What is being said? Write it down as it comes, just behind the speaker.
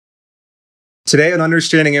Today on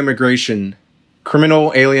Understanding Immigration,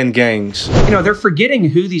 criminal alien gangs. They're forgetting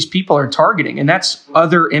who these people are targeting, and that's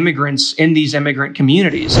other immigrants in these immigrant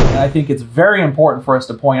communities. And I think it's very important for us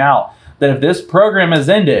to point out that if this program is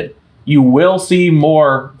ended, you will see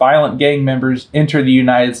more violent gang members enter the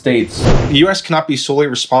United States. The U.S. cannot be solely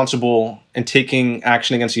responsible in taking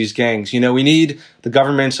action against these gangs. We need the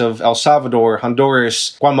governments of El Salvador,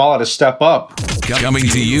 Honduras, Guatemala to step up. Coming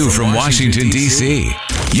to you from Washington, D.C.,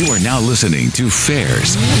 you are now listening to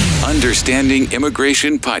FAIR's Understanding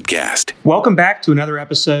Immigration Podcast. Welcome back to another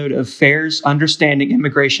episode of FAIR's Understanding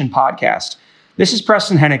Immigration Podcast. This is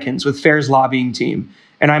Preston Hennekins with FAIR's lobbying team.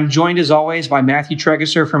 And I'm joined, as always, by Matthew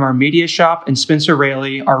Tregeser from our media shop and Spencer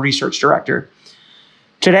Raley, our research director.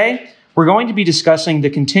 Today, we're going to be discussing the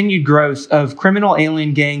continued growth of criminal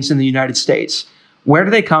alien gangs in the United States. Where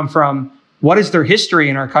do they come from? What is their history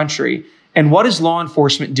in our country? And what is law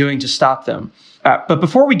enforcement doing to stop them? But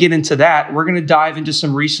before we get into that, we're going to dive into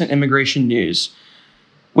some recent immigration news.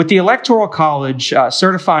 With the Electoral College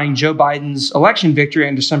certifying Joe Biden's election victory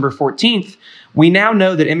on December 14th, we now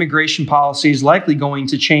know that immigration policy is likely going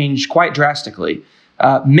to change quite drastically.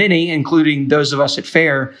 Many, including those of us at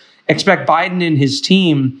FAIR, expect Biden and his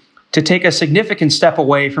team to take a significant step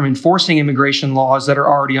away from enforcing immigration laws that are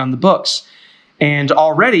already on the books. And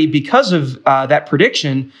already, because of that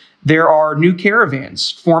prediction, there are new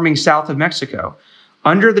caravans forming south of Mexico.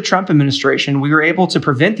 Under the Trump administration, we were able to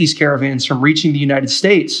prevent these caravans from reaching the United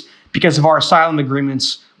States because of our asylum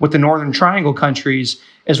agreements with the Northern Triangle countries,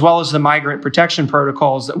 as well as the migrant protection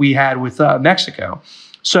protocols that we had with Mexico.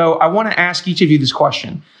 So I want to ask each of you this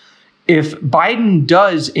question. If Biden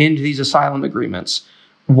does end these asylum agreements,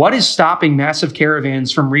 what is stopping massive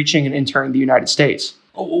caravans from reaching and entering the United States?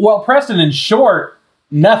 Well, Preston, in short,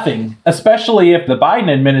 nothing, especially if the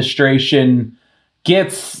Biden administration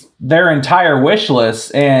gets their entire wish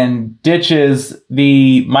list and ditches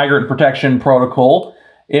the migrant protection protocol.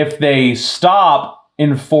 If they stop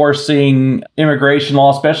enforcing immigration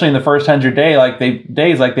law, especially in the first 100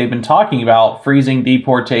 days like they've been talking about, freezing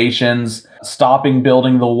deportations, stopping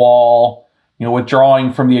building the wall,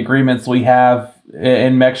 withdrawing from the agreements we have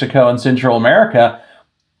in Mexico and Central America,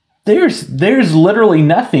 there's literally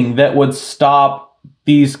nothing that would stop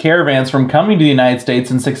these caravans from coming to the United States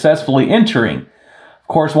and successfully entering. Of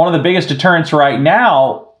course, one of the biggest deterrents right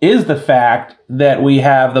now is the fact that we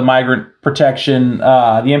have the migrant protection, the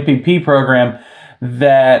MPP program,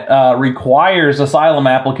 that requires asylum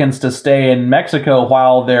applicants to stay in Mexico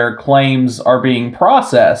while their claims are being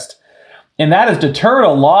processed. And that has deterred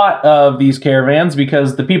a lot of these caravans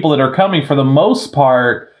because the people that are coming, for the most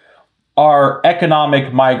part, are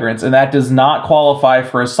economic migrants, and that does not qualify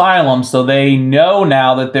for asylum. So they know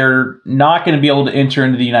now that they're not going to be able to enter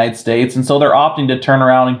into the United States, and so they're opting to turn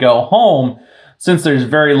around and go home since there's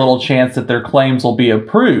very little chance that their claims will be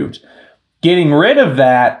approved. Getting rid of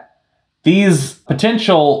that, these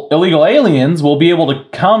potential illegal aliens will be able to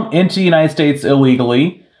come into the United States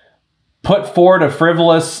illegally, put forward a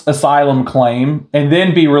frivolous asylum claim, and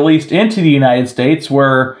then be released into the United States,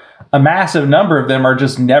 where a massive number of them are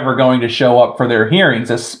just never going to show up for their hearings,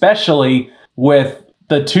 especially with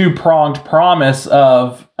the two-pronged promise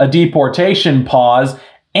of a deportation pause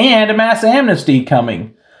and a mass amnesty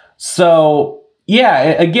coming. So, yeah,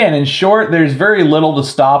 again, in short, there's very little to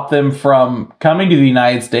stop them from coming to the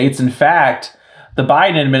United States. In fact, the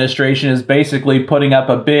Biden administration is basically putting up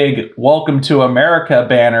a big "Welcome to America"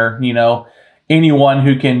 banner. Anyone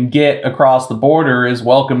who can get across the border is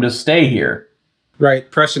welcome to stay here.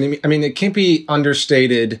 Right, Preston. I mean, it can't be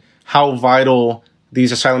understated how vital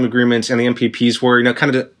these asylum agreements and the MPPs were.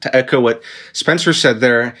 Kind of to echo what Spencer said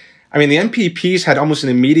there. I mean, the MPPs had almost an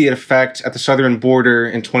immediate effect at the southern border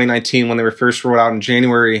in 2019 when they were first rolled out in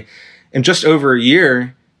January. In just over a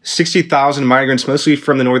year, 60,000 migrants, mostly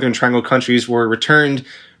from the Northern Triangle countries, were returned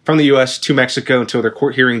from the U.S. to Mexico until their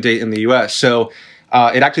court hearing date in the U.S. So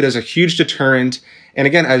it acted as a huge deterrent. And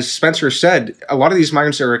again, as Spencer said, a lot of these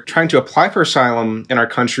migrants that are trying to apply for asylum in our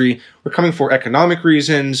country were coming for economic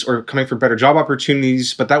reasons or coming for better job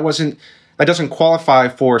opportunities, but that doesn't qualify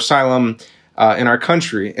for asylum in our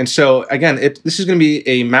country. And so again, this is going to be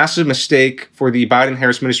a massive mistake for the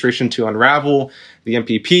Biden-Harris administration to unravel the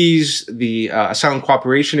MPPs, the asylum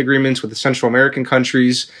cooperation agreements with the Central American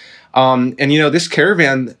countries. This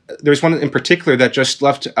caravan, there's one in particular that just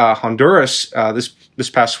left Honduras this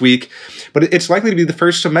past week, but it's likely to be the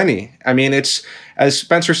first of many. I mean, it's, as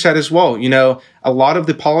Spencer said as well, a lot of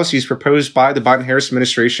the policies proposed by the Biden-Harris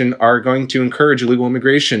administration are going to encourage illegal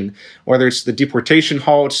immigration, whether it's the deportation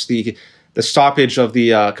halts, the stoppage of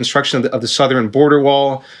the construction of the southern border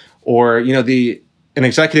wall, or an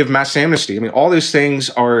executive mass amnesty. I mean, all those things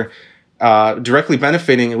are directly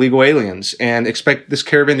benefiting illegal aliens, and expect this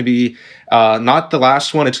caravan to be not the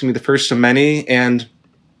last one. It's going to be the first of many. And,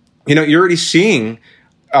 you're already seeing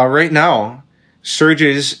right now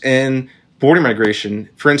surges in border migration.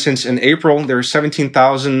 For instance, in April, there were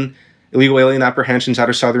 17,000 illegal alien apprehensions at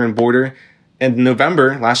our southern border. And in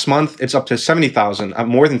November, last month, it's up to 70,000, a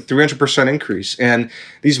more than 300% increase. And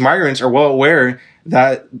these migrants are well aware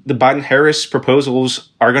that the Biden-Harris proposals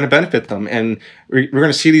are going to benefit them. And we're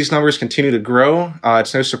going to see these numbers continue to grow.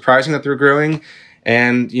 It's no surprising that they're growing.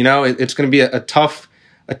 And, it's going to be a tough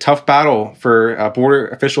battle for border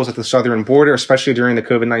officials at the southern border, especially during the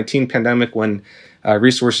COVID-19 pandemic when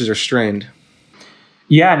resources are strained.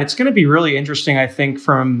 Yeah, and it's going to be really interesting, I think,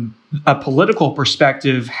 from a political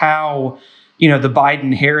perspective, how the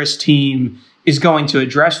Biden-Harris team is going to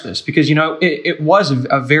address this, because, it was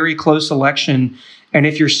a very close election. And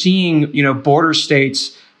if you're seeing, border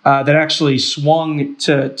states that actually swung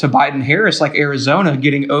to Biden-Harris, like Arizona,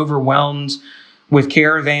 getting overwhelmed with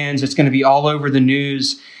caravans, it's going to be all over the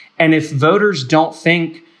news. And if voters don't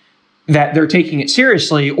think that they're taking it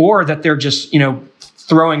seriously, or that they're just,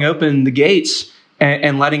 throwing open the gates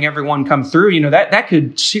and letting everyone come through, that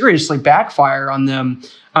could seriously backfire on them.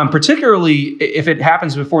 Particularly if it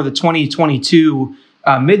happens before the 2022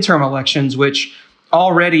 midterm elections, which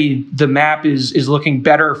already the map is looking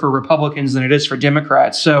better for Republicans than it is for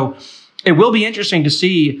Democrats. So it will be interesting to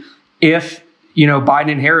see if,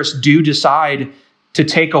 Biden and Harris do decide to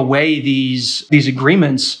take away these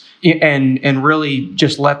agreements and really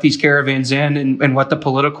just let these caravans in, and what the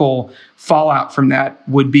political fallout from that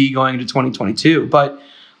would be going into 2022. But,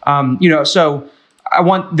 so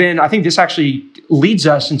I think this actually leads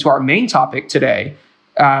us into our main topic today,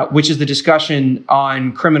 which is the discussion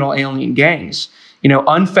on criminal alien gangs.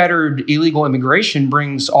 Unfettered illegal immigration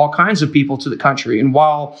brings all kinds of people to the country. And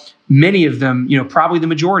while many of them, probably the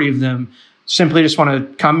majority of them, simply just want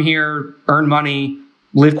to come here, earn money,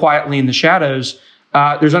 live quietly in the shadows,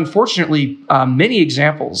 there's unfortunately many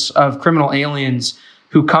examples of criminal aliens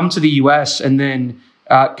who come to the U.S. and then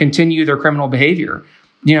continue their criminal behavior.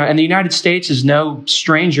 And the United States is no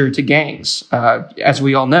stranger to gangs, as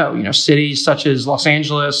we all know. Cities such as Los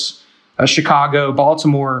Angeles, Chicago,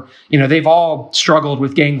 Baltimore, they've all struggled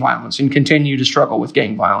with gang violence and continue to struggle with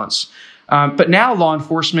gang violence. But now law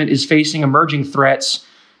enforcement is facing emerging threats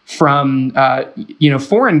from,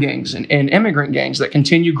 foreign gangs and immigrant gangs that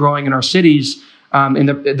continue growing in our cities. And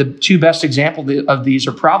the two best examples of these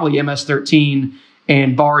are probably MS-13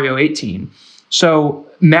 and Barrio 18. So,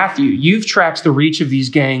 Matthew, you've tracked the reach of these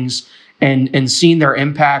gangs and seen their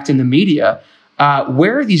impact in the media.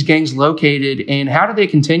 Where are these gangs located, and how do they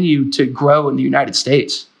continue to grow in the United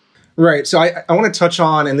States? Right. So I want to touch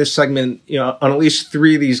on in this segment, on at least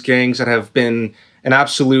three of these gangs that have been an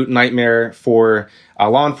absolute nightmare for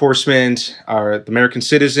law enforcement, the American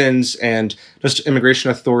citizens, and just immigration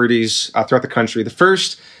authorities throughout the country. The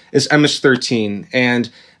first is MS-13, and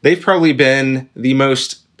they've probably been the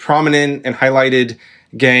most prominent and highlighted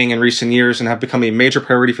gang in recent years and have become a major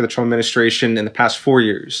priority for the Trump administration in the past 4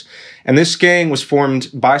 years. And this gang was formed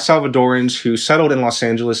by Salvadorans who settled in Los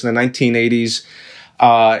Angeles in the 1980s.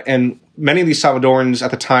 And many of these Salvadorans at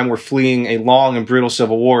the time were fleeing a long and brutal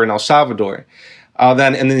civil war in El Salvador.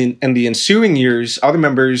 Then in the ensuing years, other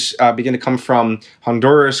members began to come from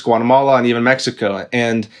Honduras, Guatemala, and even Mexico.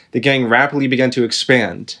 And the gang rapidly began to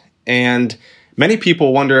expand. And many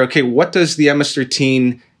people wonder, okay, what does the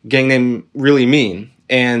MS-13 gang name really mean?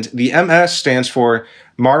 And the MS stands for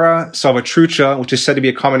Mara Salvatrucha, which is said to be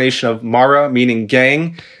a combination of Mara, meaning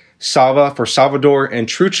gang, Salva for Salvador, and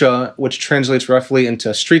Trucha, which translates roughly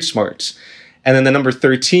into street smarts. And then the number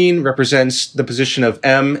 13 represents the position of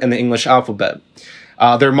M in the English alphabet.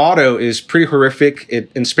 Their motto is pretty horrific.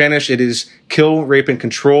 In Spanish, it is kill, rape, and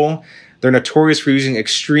control. They're notorious for using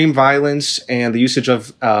extreme violence and the usage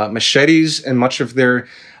of machetes in much of their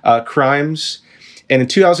crimes. And in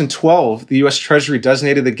 2012, the U.S. Treasury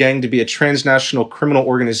designated the gang to be a transnational criminal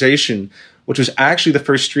organization, which was actually the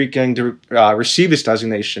first street gang to receive this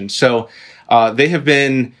designation. So they have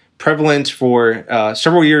been prevalent for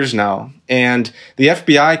several years now. And the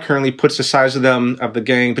FBI currently puts the size of the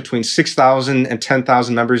gang between 6,000 and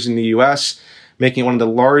 10,000 members in the U.S., making it one of the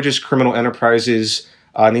largest criminal enterprises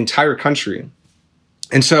in the entire country.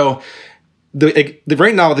 And so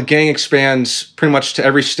right now, the gang expands pretty much to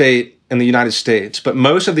every state in the United States. But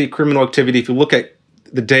most of the criminal activity, if you look at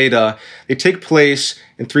the data, they take place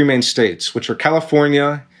in three main states, which are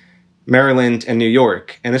California, Maryland, and New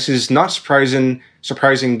York. And this is not surprising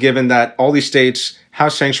given that all these states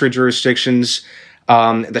have sanctuary jurisdictions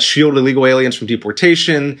that shield illegal aliens from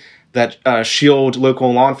deportation, that shield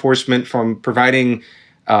local law enforcement from providing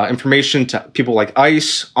information to people like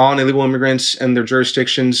ICE on illegal immigrants and their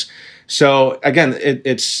jurisdictions. So again,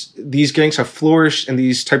 it's these gangs have flourished in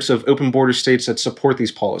these types of open border states that support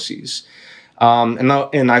these policies. And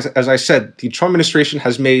as I said, the Trump administration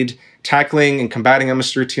has made tackling and combating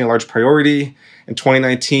MS-13 a large priority. In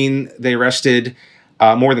 2019, they arrested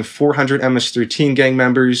more than 400 MS-13 gang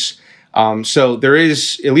members. So there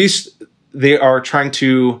is, at least they are trying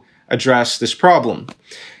to address this problem.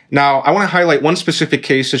 Now, I want to highlight one specific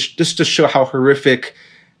case just to show how horrific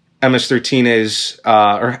MS-13 is,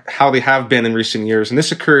 or how they have been in recent years. And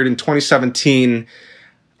this occurred in 2017,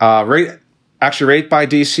 right by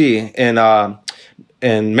DC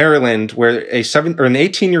in Maryland, where an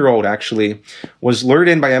 18-year-old actually was lured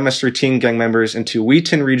in by MS-13 gang members into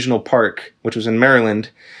Wheaton Regional Park, which was in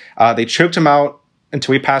Maryland. They choked him out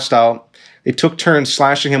until he passed out. They took turns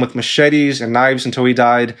slashing him with machetes and knives until he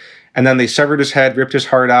died. And then they severed his head, ripped his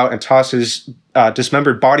heart out, and tossed his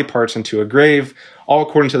dismembered body parts into a grave, all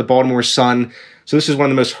according to the Baltimore Sun. So this is one of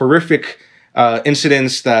the most horrific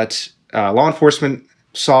incidents that law enforcement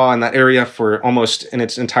saw in that area for almost in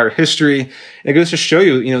its entire history. And it goes to show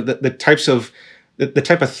you, the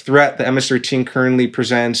type of threat that MS-13 currently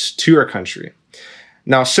presents to our country.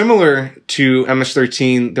 Now, similar to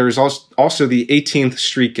MS-13, there's also the 18th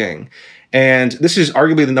Street Gang. And this is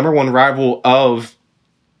arguably the number one rival of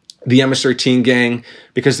the MS-13 gang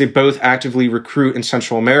because they both actively recruit in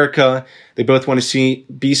Central America. They both want to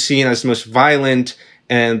be seen as the most violent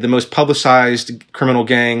and the most publicized criminal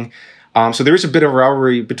gang. So there is a bit of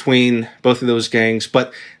rivalry between both of those gangs.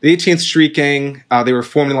 But the 18th Street Gang, they were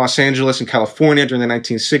formed in Los Angeles and California during the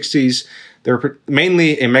 1960s. They were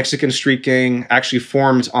mainly a Mexican street gang, actually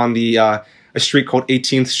formed on a street called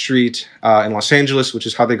 18th Street in Los Angeles, which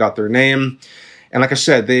is how they got their name. And like I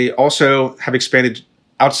said, they also have expanded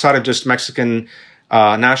outside of just Mexican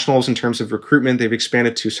nationals in terms of recruitment. They've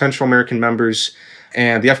expanded to Central American members.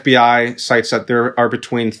 And the FBI cites that there are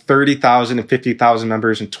between 30,000 and 50,000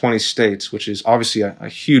 members in 20 states, which is obviously a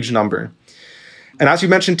huge number. And as you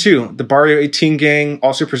mentioned too, the Barrio 18 gang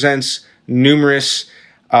also presents numerous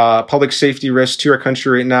public safety risks to our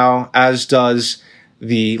country right now, as does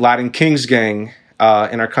the Latin Kings gang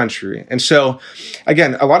in our country. And so,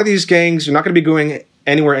 again, a lot of these gangs are not going to be going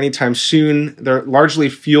anywhere anytime soon. They're largely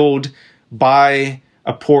fueled by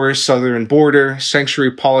a porous southern border,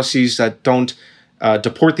 sanctuary policies that don't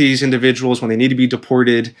deport these individuals when they need to be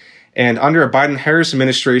deported. And under a Biden-Harris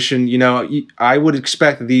administration, I would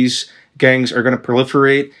expect that these gangs are going to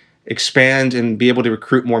proliferate, expand, and be able to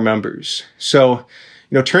recruit more members. So,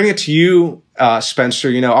 turning it to you, Spencer,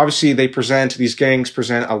 obviously these gangs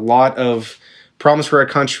present a lot of problems for our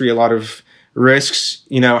country, a lot of risks.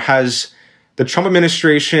 Has the Trump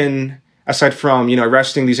administration, aside from,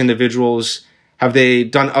 arresting these individuals, have they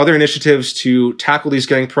done other initiatives to tackle these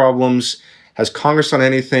gang problems? Has Congress done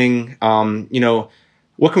anything?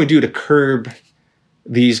 What can we do to curb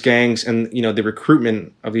these gangs and, the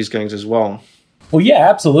recruitment of these gangs as well? Well, yeah,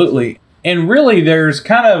 absolutely. And really, there's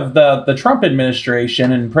kind of the Trump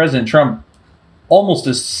administration and President Trump, almost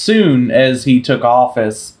as soon as he took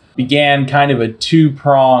office, began kind of a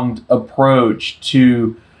two-pronged approach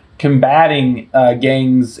to combating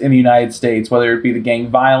gangs in the United States, whether it be the gang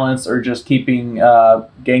violence or just keeping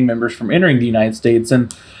gang members from entering the United States.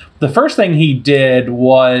 And the first thing he did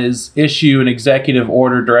was issue an executive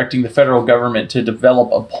order directing the federal government to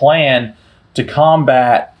develop a plan to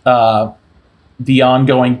combat the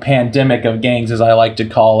ongoing pandemic of gangs, as I like to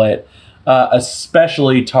call it,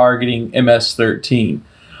 especially targeting MS-13.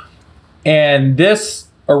 And this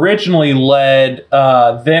originally led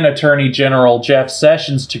then Attorney General Jeff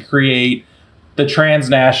Sessions to create the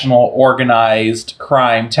Transnational Organized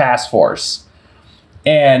Crime Task Force.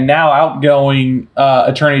 And now outgoing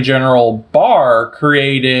Attorney General Barr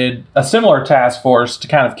created a similar task force to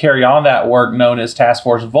kind of carry on that work, known as Task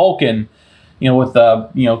Force Vulcan, with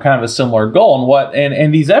kind of a similar goal.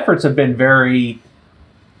 And these efforts have been very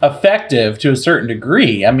effective to a certain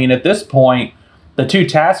degree. I mean, at this point, the two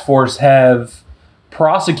task force have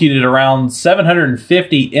prosecuted around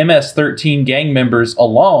 750 MS-13 gang members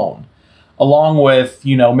alone, along with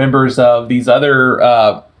members of these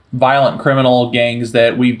other violent criminal gangs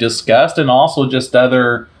that we've discussed, and also just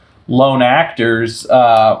other lone actors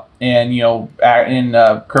and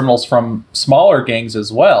criminals from smaller gangs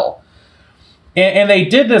as well. And they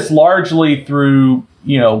did this largely through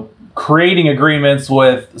creating agreements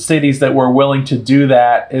with cities that were willing to do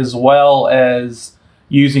that, as well as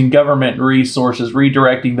using government resources,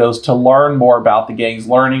 redirecting those to learn more about the gangs,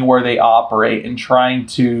 learning where they operate, and trying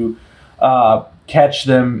to catch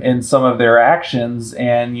them in some of their actions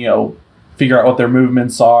and, figure out what their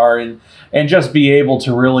movements are, and just be able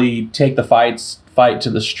to really take the fight to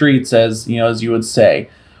the streets, as you would say.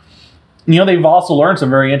 They've also learned some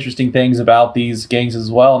very interesting things about these gangs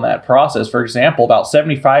as well in that process. For example, about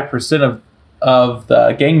 75% of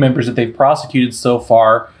the gang members that they've prosecuted so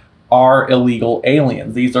far are illegal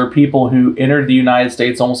aliens. These are people who entered the United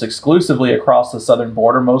States almost exclusively across the southern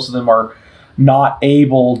border. Most of them are not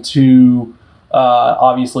able to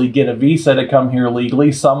obviously get a visa to come here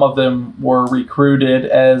legally. Some of them were recruited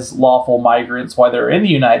as lawful migrants while they're in the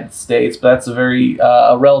United States, but that's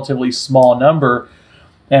a relatively small number.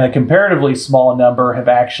 And a comparatively small number have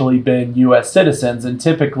actually been U.S. citizens. And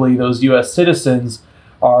typically those U.S. citizens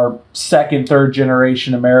are second, third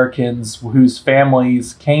generation Americans whose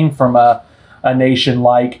families came from a nation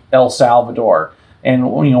like El Salvador. And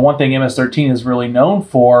one thing MS-13 is really known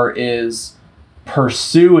for is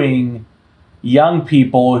pursuing young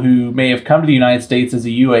people who may have come to the United States as a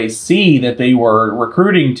UAC that they were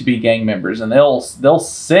recruiting to be gang members. And they'll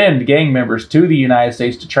send gang members to the United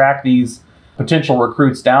States to track these potential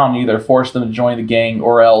recruits down, either force them to join the gang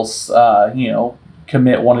or else,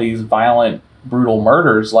 commit one of these violent, brutal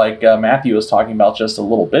murders like Matthew was talking about just a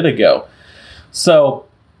little bit ago. So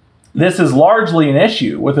this is largely an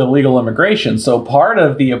issue with illegal immigration. So part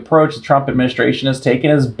of the approach the Trump administration has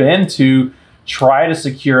taken has been to try to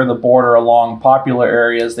secure the border along popular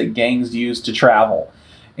areas that gangs use to travel.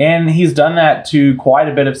 And he's done that to quite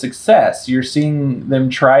a bit of success. You're seeing them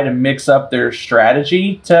try to mix up their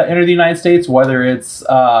strategy to enter the United States, whether it's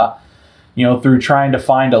through trying to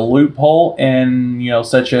find a loophole in,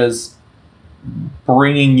 such as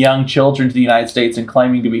bringing young children to the United States and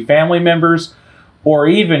claiming to be family members, or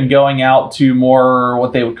even going out to more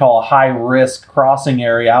what they would call a high-risk crossing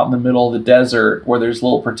area out in the middle of the desert where there's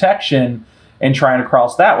little protection and trying to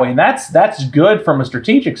cross that way. And that's good from a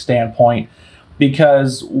strategic standpoint,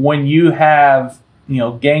 because when you have,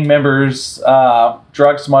 gang members,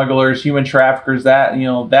 drug smugglers, human traffickers,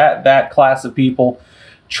 that class of people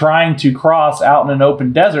trying to cross out in an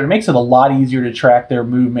open desert, it makes it a lot easier to track their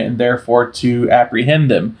movement and therefore to apprehend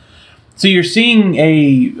them. So you're seeing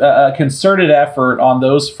a concerted effort on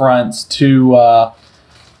those fronts to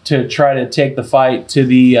try to take the fight to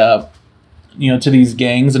the to these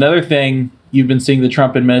gangs. Another thing you've been seeing the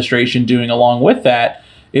Trump administration doing along with that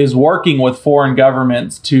is working with foreign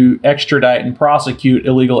governments to extradite and prosecute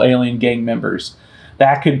illegal alien gang members.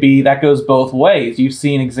 That goes both ways. You've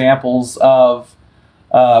seen examples of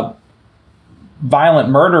violent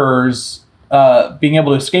murderers being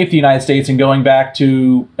able to escape the United States and going back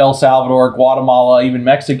to El Salvador, Guatemala, even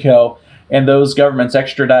Mexico, and those governments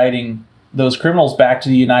extraditing those criminals back to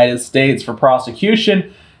the United States for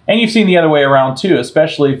prosecution. And you've seen the other way around too,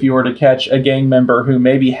 especially if you were to catch a gang member who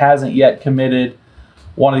maybe hasn't yet committed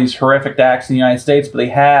one of these horrific acts in the United States, but they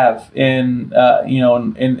have in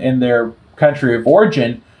their country of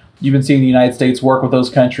origin. You've been seeing the United States work with those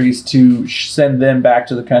countries to send them back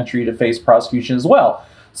to the country to face prosecution as well.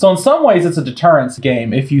 So in some ways, it's a deterrence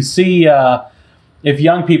game. If you see, if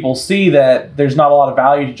young people see that there's not a lot of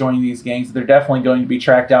value to joining these gangs, they're definitely going to be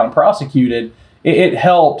tracked down and prosecuted. It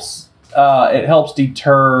helps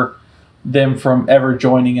deter them from ever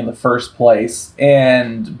joining in the first place.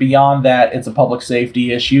 And beyond that, it's a public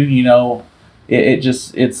safety issue.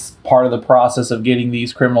 It's part of the process of getting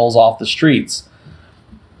these criminals off the streets.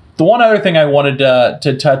 The one other thing I wanted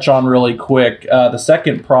to touch on really quick, the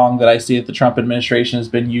second prong that I see that the Trump administration has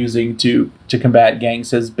been using to combat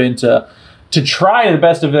gangs has been to try to the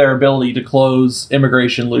best of their ability to close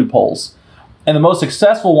immigration loopholes. And the most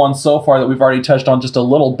successful one so far that we've already touched on just a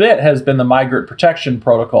little bit has been the Migrant Protection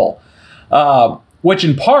Protocol, which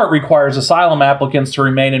in part requires asylum applicants to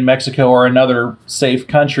remain in Mexico or another safe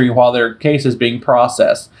country while their case is being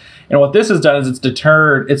processed. And what this has done is it's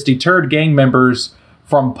deterred gang members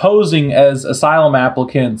from posing as asylum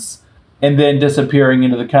applicants and then disappearing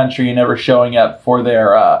into the country and never showing up for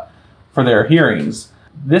their hearings.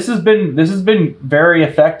 This has been very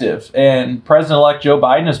effective, and President-elect Joe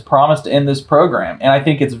Biden has promised to end this program. And I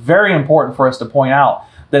think it's very important for us to point out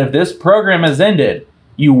that if this program is ended,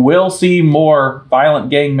 you will see more violent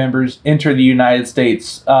gang members enter the United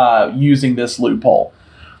States using this loophole.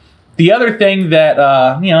 The other thing that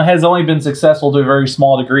has only been successful to a very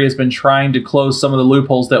small degree has been trying to close some of the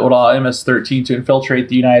loopholes that would allow MS-13 to infiltrate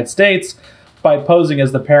the United States by posing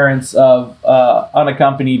as the parents of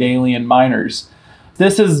unaccompanied alien minors.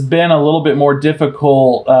 This has been a little bit more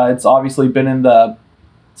difficult. It's obviously been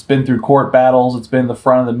it's been through court battles. It's been in the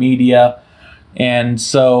front of the media. And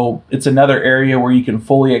so it's another area where you can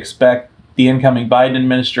fully expect the incoming Biden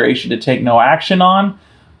administration to take no action on.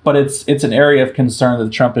 but it's an area of concern that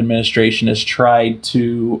the Trump administration has tried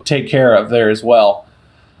to take care of there as well.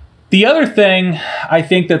 The other thing I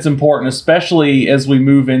think that's important, especially as we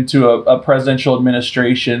move into a presidential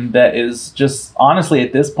administration that is just honestly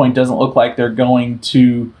at this point doesn't look like they're going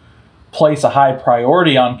to place a high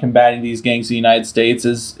priority on combating these gangs in the United States,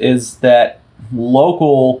 is that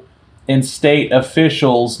local and state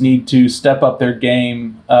officials need to step up their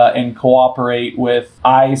game and cooperate with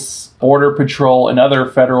ICE, Border Patrol, and other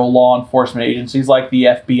federal law enforcement agencies like the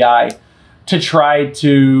FBI to try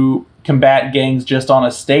to combat gangs just on a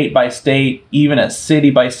state by state, even a city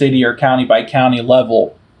by city or county by county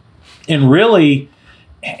level. And really,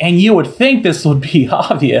 and you would think this would be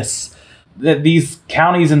obvious, that these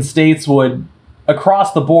counties and states would,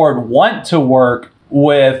 across the board, want to work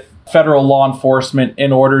with federal law enforcement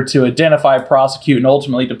in order to identify, prosecute, and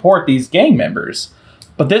ultimately deport these gang members.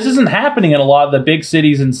 But this isn't happening in a lot of the big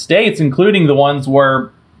cities and states, including the ones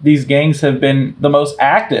where these gangs have been the most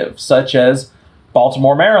active, such as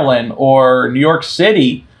Baltimore, Maryland, or New York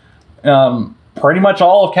City, pretty much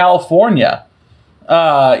all of California.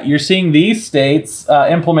 You're seeing these states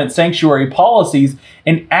implement sanctuary policies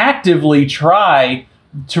and actively try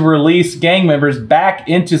to release gang members back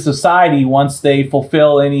into society once they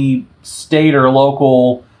fulfill any state or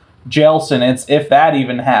local jail sentence, if that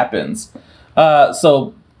even happens.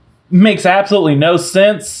 So makes absolutely no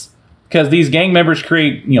sense, because these gang members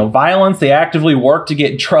create, violence. They actively work to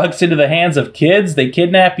get drugs into the hands of kids. They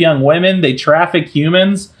kidnap young women. They traffic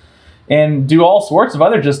humans and do all sorts of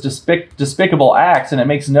other just despicable acts. And it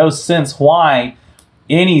makes no sense why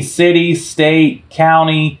any city, state,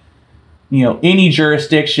 county, any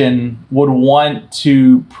jurisdiction would want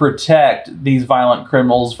to protect these violent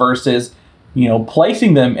criminals versus,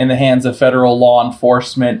 placing them in the hands of federal law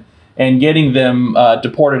enforcement and getting them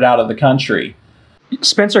deported out of the country.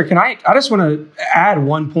 Spencer, I just want to add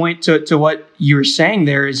one point to what you were saying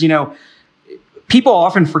there is, people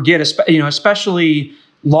often forget, especially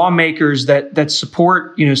lawmakers that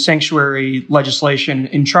support, sanctuary legislation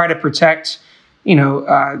and try to protect,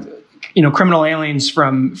 criminal aliens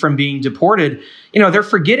from being deported. They're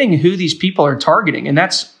forgetting who these people are targeting, and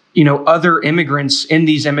that's, other immigrants in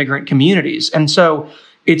these immigrant communities. And so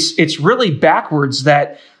it's really backwards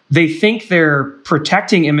that they think they're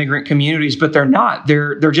protecting immigrant communities, but they're not.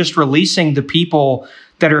 They're just releasing the people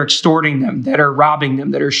that are extorting them, that are robbing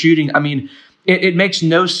them, that are shooting. I mean, it makes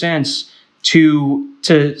no sense to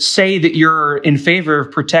say that you're in favor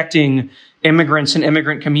of protecting immigrants and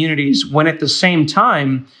immigrant communities when at the same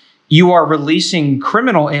time you are releasing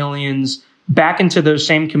criminal aliens back into those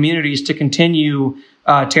same communities to continue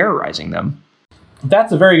terrorizing them.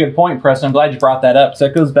 That's a very good point, Preston. I'm glad you brought that up. So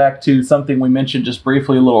that goes back to something we mentioned just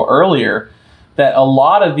briefly a little earlier, that a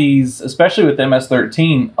lot of these, especially with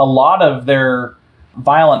MS-13, a lot of their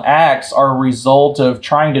violent acts are a result of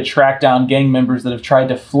trying to track down gang members that have tried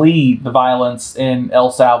to flee the violence in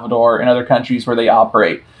El Salvador and other countries where they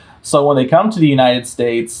operate. So when they come to the United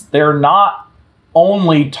States, they're not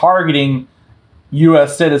only targeting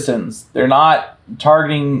U.S. citizens. They're not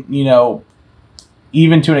targeting,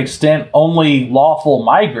 even to an extent, only lawful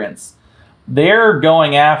migrants. They're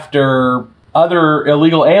going after other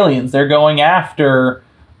illegal aliens. They're going after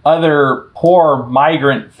other poor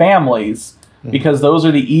migrant families because those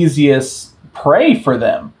are the easiest prey for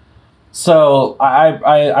them. So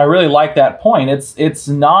I really like that point. It's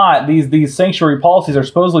not, these sanctuary policies are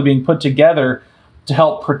supposedly being put together to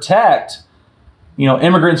help protect,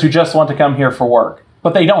 immigrants who just want to come here for work.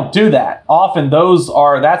 But they don't do that. Often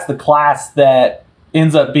that's the class that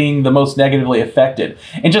ends up being the most negatively affected.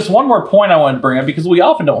 And just one more point I want to bring up, because we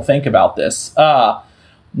often don't think about this.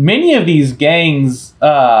 Many of these gangs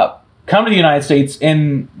come to the United States,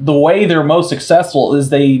 and the way they're most successful is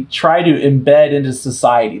they try to embed into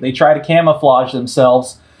society. They try to camouflage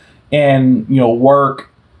themselves and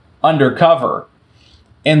work undercover.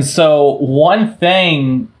 And so one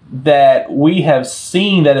thing that we have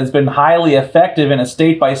seen that has been highly effective in a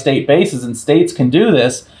state-by-state basis, and states can do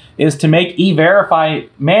this, is to make E-Verify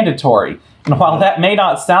mandatory. And while that may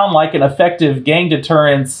not sound like an effective gang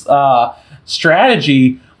deterrence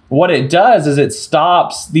strategy, what it does is it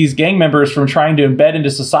stops these gang members from trying to embed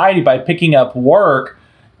into society by picking up work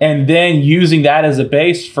and then using that as a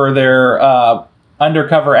base for their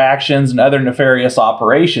undercover actions and other nefarious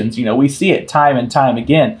operations. We see it time and time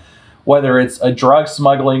again, whether it's a drug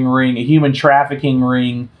smuggling ring, a human trafficking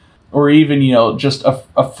ring, or even, just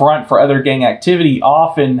a front for other gang activity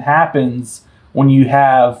often happens when you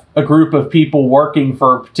have a group of people working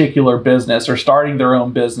for a particular business or starting their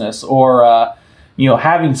own business or,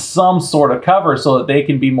 having some sort of cover so that they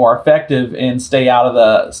can be more effective and stay out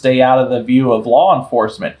of the view of law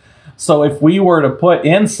enforcement. So if we were to put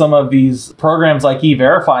in some of these programs like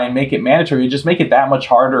E-Verify and make it mandatory, it'd just make it that much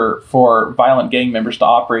harder for violent gang members to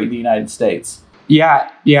operate in the United States. Yeah,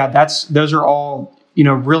 those are all,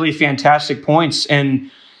 really fantastic points. And,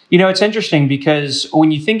 it's interesting because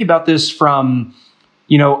when you think about this from,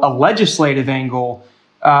 a legislative angle,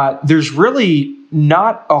 there's really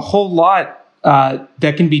not a whole lot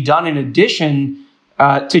that can be done in addition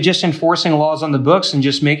to just enforcing laws on the books and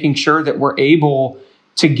just making sure that we're able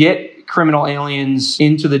to get criminal aliens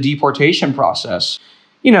into the deportation process.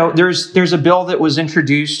 There's a bill that was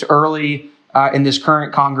introduced early in this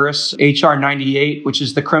current Congress, H.R. 98, which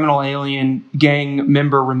is the Criminal Alien Gang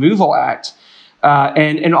Member Removal Act.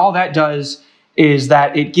 And all that does is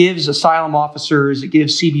that it gives asylum officers, it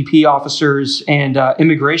gives CBP officers and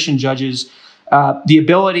immigration judges the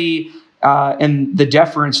ability and the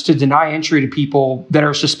deference to deny entry to people that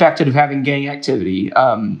are suspected of having gang activity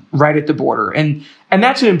right at the border. And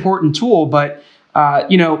that's an important tool, but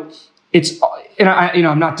it's,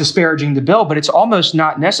 I'm not disparaging the bill, but it's almost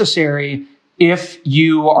not necessary if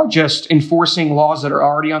you are just enforcing laws that are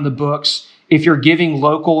already on the books, if you're giving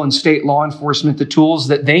local and state law enforcement the tools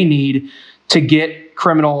that they need to get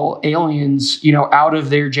criminal aliens, out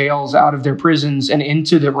of their jails, out of their prisons, and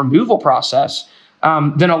into the removal process,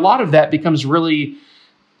 then a lot of that becomes really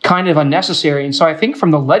kind of unnecessary. And so I think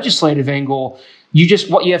from the legislative angle,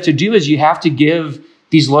 what you have to do is you have to give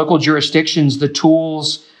these local jurisdictions the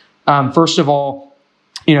tools, first of all,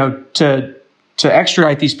 to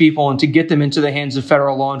extradite these people and to get them into the hands of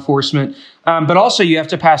federal law enforcement. But also you have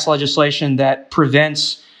to pass legislation that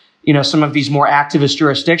prevents, some of these more activist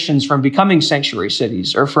jurisdictions from becoming sanctuary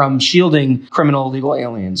cities or from shielding criminal illegal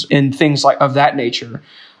aliens and things like of that nature.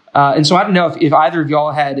 And so I don't know if either of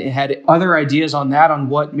y'all had other ideas on that, on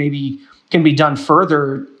what maybe can be done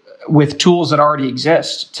further with tools that already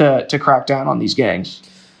exist to crack down on these gangs.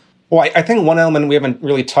 Well, I think one element we haven't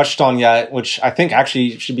really touched on yet, which I think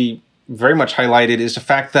actually should be very much highlighted, is the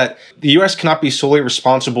fact that the U.S. cannot be solely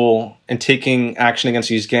responsible in taking action against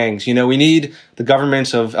these gangs. We need the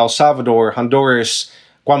governments of El Salvador, Honduras,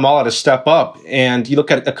 Guatemala to step up. And you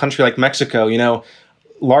look at a country like Mexico,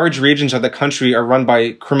 large regions of the country are run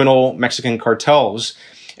by criminal Mexican cartels.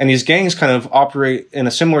 And these gangs kind of operate in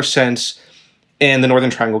a similar sense in the Northern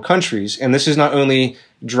Triangle countries. And this is not only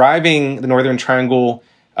driving the Northern Triangle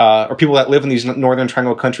or people that live in these Northern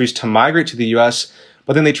Triangle countries to migrate to the U.S.,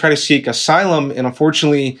 but then they try to seek asylum. And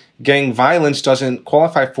unfortunately, gang violence doesn't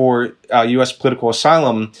qualify for U.S. political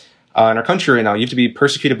asylum in our country right now. You have to be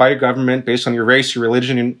persecuted by your government based on your race, your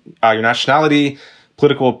religion, your nationality,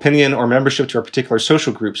 political opinion, or membership to a particular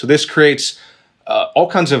social group. So this creates all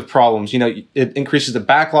kinds of problems. It increases the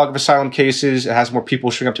backlog of asylum cases. It has more people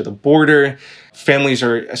showing up to the border. Families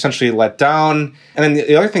are essentially let down. And then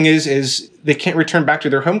the other thing is they can't return back to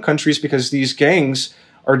their home countries because these gangs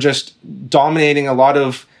are just dominating a lot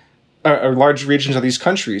of large regions of these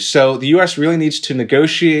countries. So the U.S. really needs to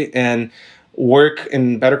negotiate and work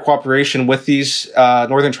in better cooperation with these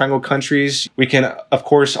Northern Triangle countries. We can, of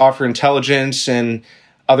course, offer intelligence and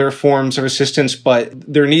other forms of assistance, but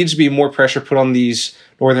there needs to be more pressure put on these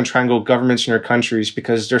Northern Triangle governments in their countries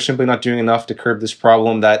because they're simply not doing enough to curb this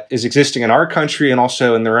problem that is existing in our country and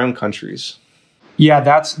also in their own countries. Yeah,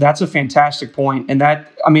 that's a fantastic point. And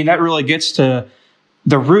that really gets to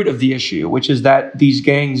the root of the issue, which is that these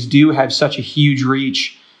gangs do have such a huge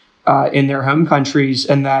reach in their home countries,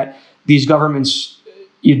 and that these governments,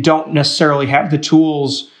 you don't necessarily have the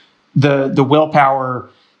tools, the willpower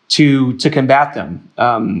to combat them.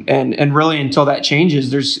 And really, until that changes,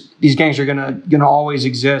 these gangs are gonna always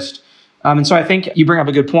exist. And so I think you bring up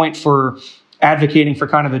a good point for advocating for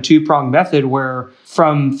kind of a two-pronged method, where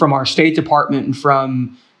from our State Department and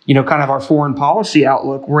from kind of our foreign policy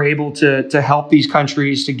outlook, we're able to help these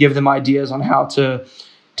countries, to give them ideas on how to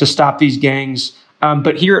stop these gangs.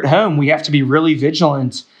 But here at home, we have to be really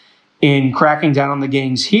vigilant in cracking down on the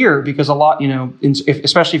gangs here, because a lot,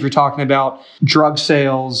 especially if you're talking about drug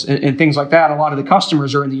sales and things like that, a lot of the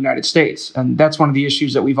customers are in the United States. And that's one of the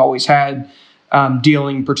issues that we've always had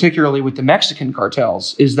dealing particularly with the Mexican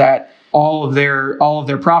cartels, is that all of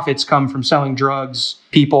their profits come from selling drugs,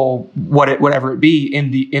 people, whatever it be, in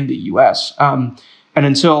the U.S. And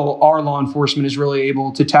until our law enforcement is really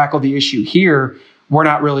able to tackle the issue here, we're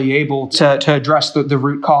not really able to address the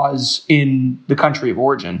root cause in the country of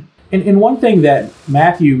origin. And one thing that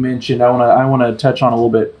Matthew mentioned, I want to touch on a little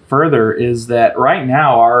bit further, is that right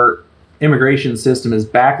now our immigration system is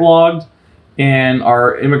backlogged, and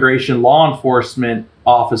our immigration law enforcement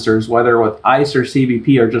officers, whether with ICE or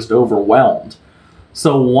CBP, are just overwhelmed.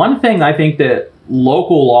 So one thing I think that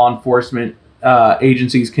local law enforcement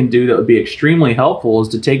agencies can do that would be extremely helpful is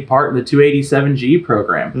to take part in the 287G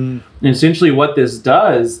program. And essentially what this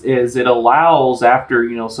does is it allows, after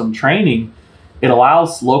some training, it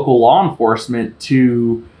allows local law enforcement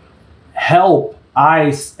to help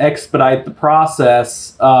ICE expedite the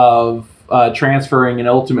process of transferring and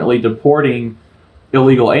ultimately deporting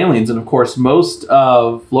illegal aliens. And of course, most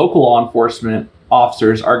of local law enforcement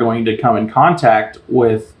officers are going to come in contact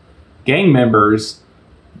with gang members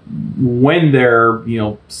when they're,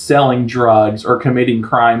 selling drugs or committing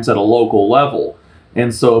crimes at a local level.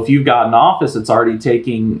 And so if you've got an office that's already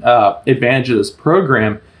taking advantage of this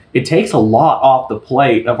program, it takes a lot off the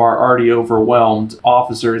plate of our already overwhelmed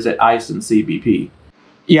officers at ICE and CBP.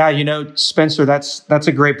 Yeah, Spencer, that's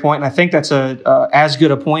a great point. And I think that's as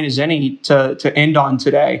good a point as any to end on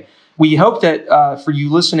today. We hope that for you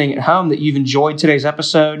listening at home that you've enjoyed today's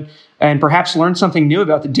episode and perhaps learned something new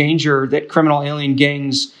about the danger that criminal alien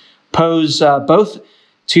gangs pose both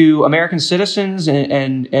to American citizens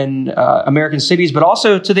and American cities, but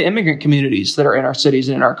also to the immigrant communities that are in our cities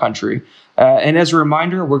and in our country. And as a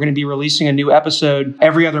reminder, we're going to be releasing a new episode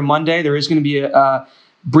every other Monday. There is going to be a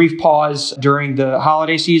brief pause during the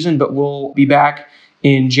holiday season, but we'll be back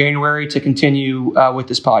in January to continue with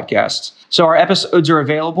this podcast. So our episodes are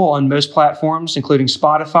available on most platforms, including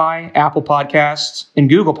Spotify, Apple Podcasts, and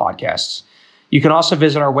Google Podcasts. You can also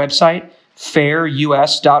visit our website,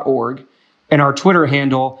 fairus.org, and our Twitter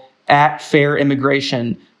handle,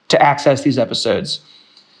 @FairImmigration, to access these episodes.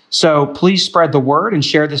 So please spread the word and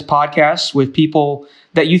share this podcast with people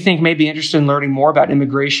that you think may be interested in learning more about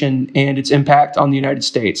immigration and its impact on the United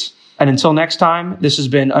States. And until next time, this has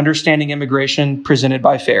been Understanding Immigration, presented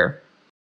by FAIR.